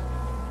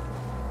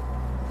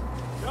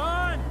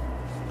 John!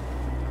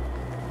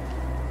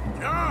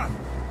 John!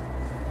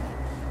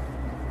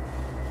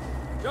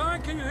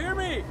 John, can you hear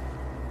me?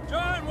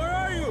 John, where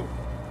are you?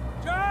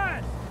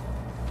 John!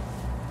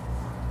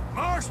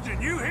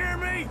 Marston, you hear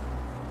me?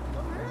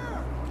 I'm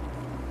here!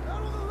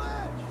 Out on the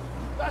ledge!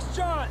 That's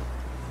John!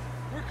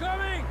 We're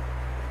coming!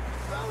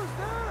 Fella's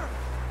there!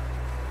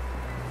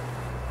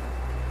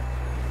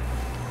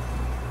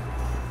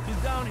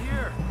 He's down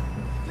here.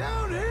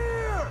 Down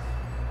here!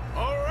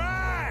 All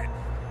right!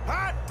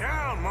 Hot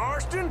down,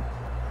 Marston!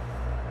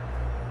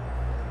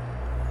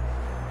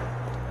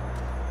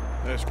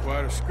 That's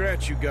quite a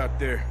scratch you got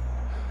there.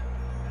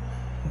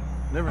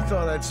 Never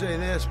thought I'd say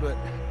this, but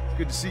it's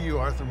good to see you,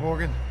 Arthur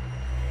Morgan.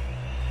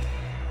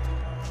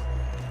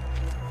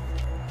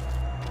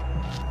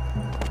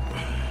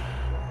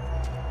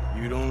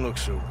 You don't look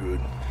so good.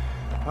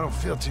 I don't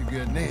feel too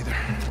good, neither.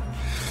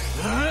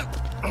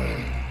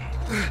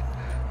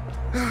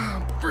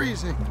 I'm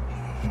freezing.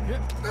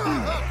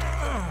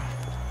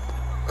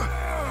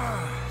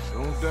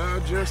 Don't die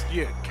just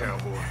yet,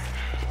 cowboy.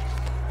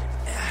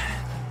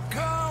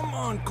 Come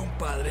on,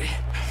 compadre.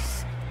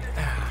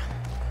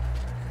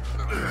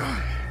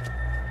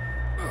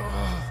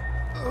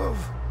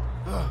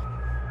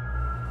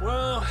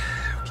 Well,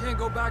 we can't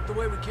go back the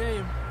way we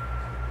came.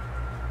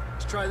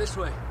 Let's try this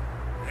way.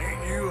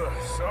 Ain't you a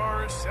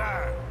sorry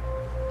sight?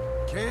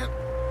 Can't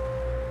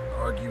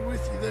argue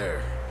with you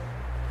there.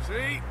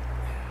 See?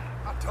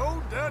 I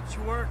told Dutch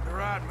you weren't the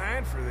right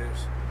man for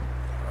this.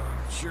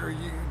 I'm sure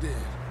you did.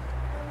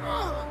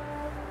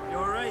 You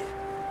all right?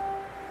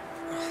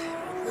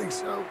 I think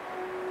so.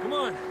 Come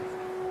on.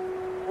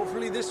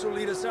 Hopefully this will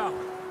lead us out.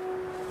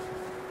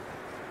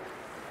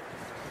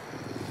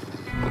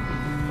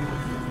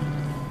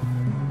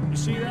 You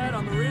see that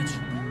on the ridge?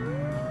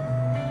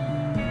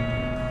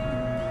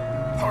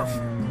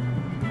 Perfect.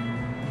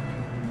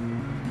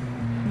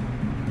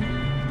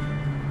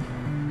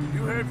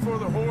 You head for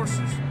the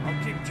horses.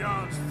 I'll keep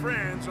John's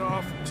friends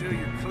off until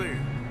you're clear.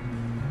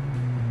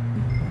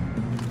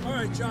 All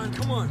right, John,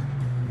 come on.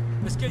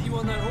 Let's get you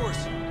on that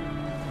horse.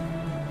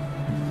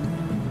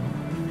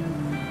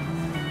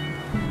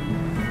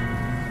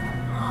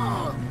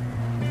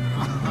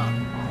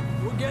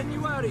 We're getting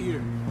you out of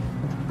here.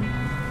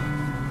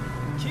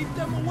 Keep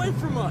them away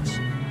from us.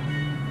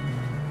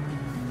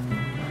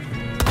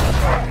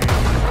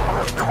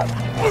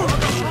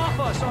 Off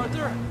us,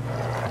 Arthur.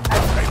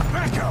 Hey,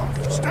 back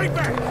off! Stay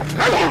back!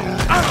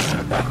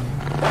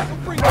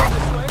 Don't bring them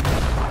this way.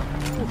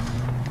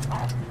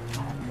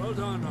 Well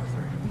done,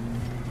 Arthur.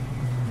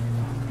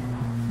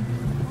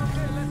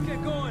 Okay, let's get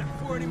going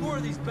before any more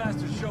of these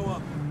bastards show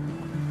up.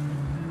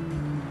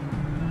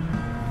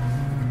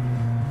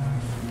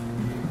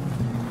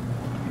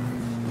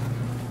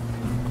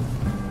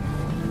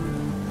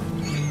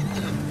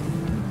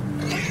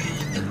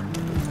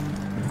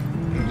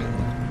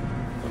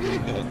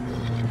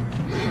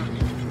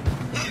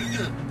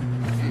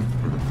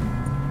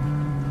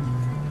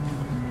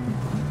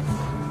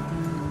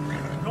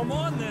 Come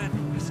on, then.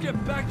 Let's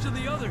get back to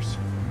the others.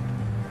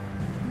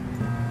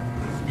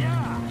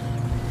 Yeah.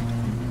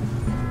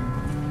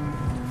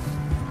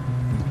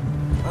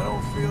 I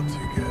don't feel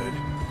too good.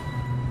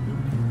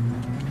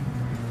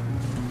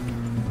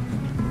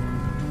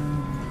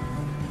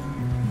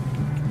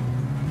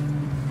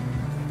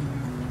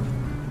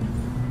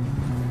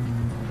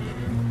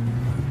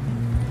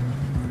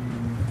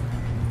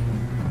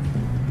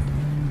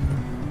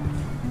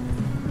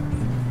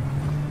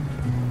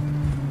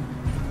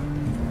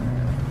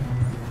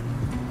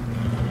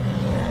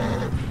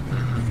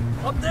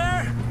 Up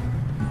there?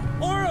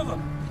 More of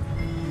them.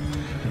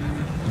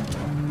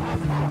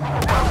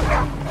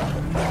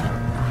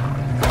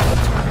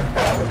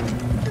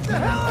 Get the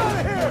hell out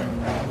of here!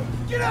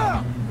 Get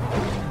out!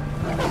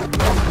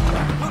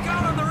 Look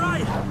out on the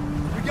right.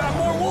 We got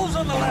more wolves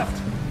on the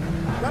left.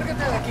 Lárgate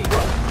de aquí.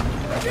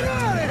 Get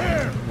out of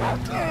here!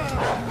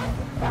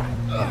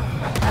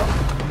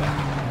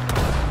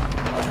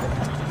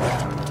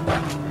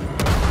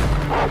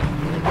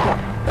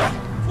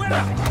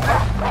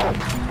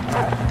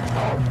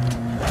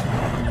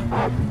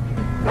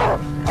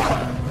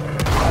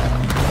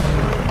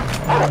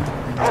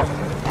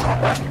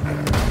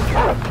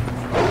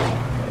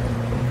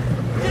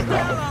 Get the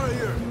hell out of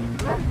here.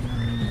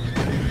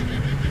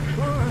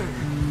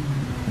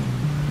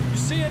 You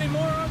see any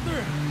more,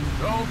 Arthur?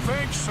 Don't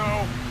think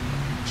so.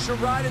 Should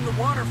ride in the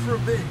water for a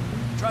bit.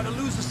 Try to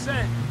lose the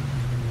scent.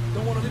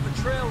 Don't want to leave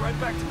a trail right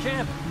back to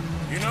camp.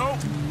 You know,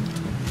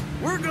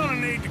 we're gonna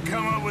need to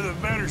come up with a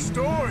better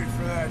story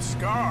for that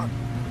scar.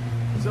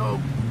 So,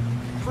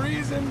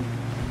 freezing,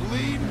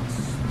 bleeding,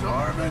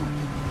 starving,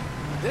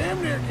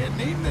 damn near getting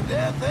eaten to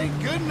death ain't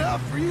good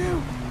enough for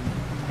you?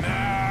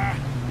 Nah,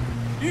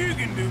 you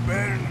can do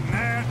better than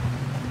that.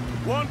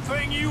 One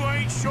thing you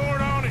ain't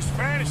short on is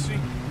fantasy.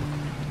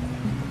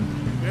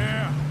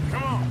 Yeah,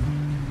 come on.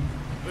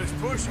 Let's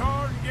push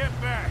hard and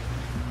get back.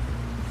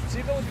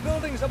 See those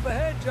buildings up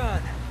ahead,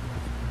 John?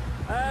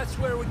 That's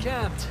where we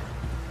camped.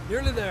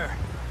 Nearly there.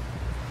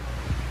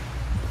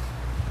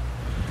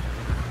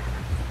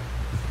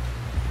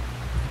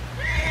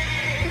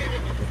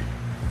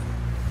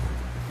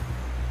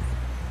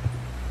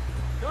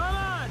 Come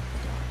on!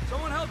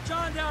 Someone help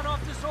John down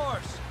off this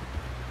horse.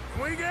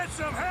 Can we get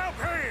some help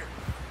here?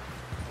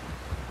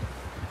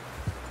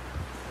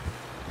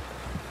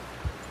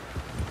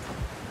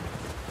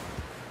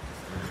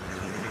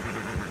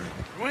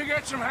 Can we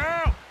get some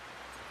help?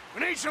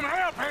 We need some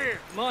help here.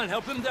 Come on,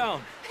 help him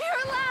down.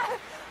 You're alive!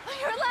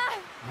 You're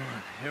alive!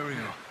 Here we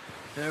go.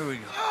 There we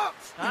go.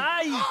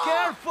 Ay,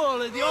 careful,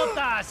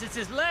 idiotas! It's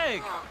his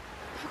leg. Oh,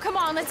 come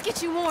on, let's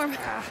get you warm.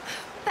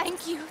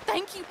 Thank you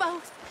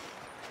both.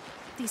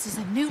 This is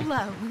a new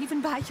low, even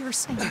by your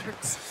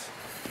standards.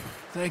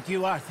 Thank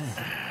you, Arthur.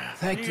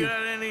 Thank you. You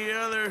got any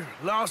other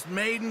lost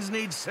maidens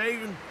need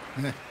saving?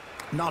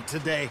 Not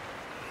today.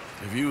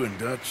 Have you and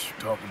Dutch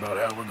talked about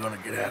how we're gonna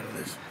get out of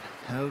this?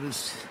 I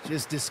was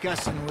just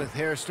discussing with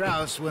Herr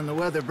Strauss when the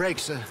weather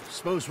breaks.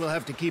 Suppose we'll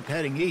have to keep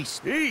heading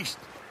east. East?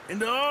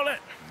 Into all that...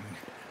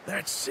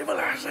 That's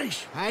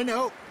civilization. I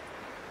know.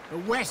 The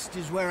west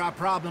is where our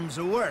problems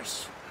are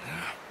worse.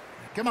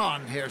 Come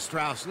on, Herr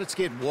Strauss, let's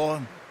get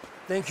warm.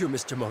 Thank you,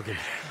 Mr. Morgan.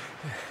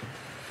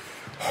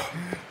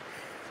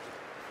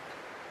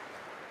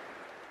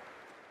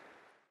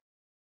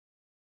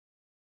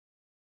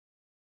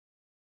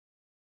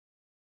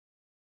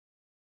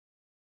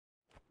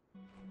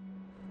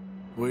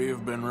 We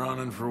have been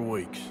running for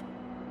weeks.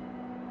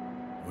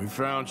 We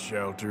found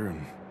shelter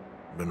and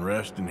been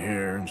resting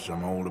here in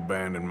some old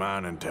abandoned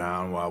mining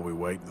town while we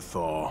wait the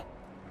thaw.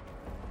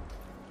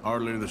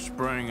 Hardly the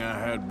spring I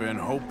had been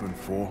hoping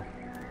for.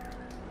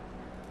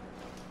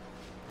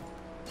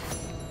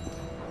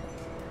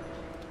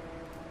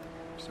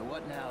 So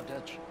what now,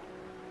 Dutch?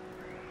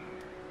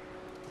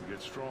 We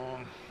get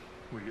strong,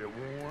 we get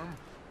warm,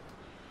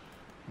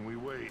 and we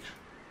wait.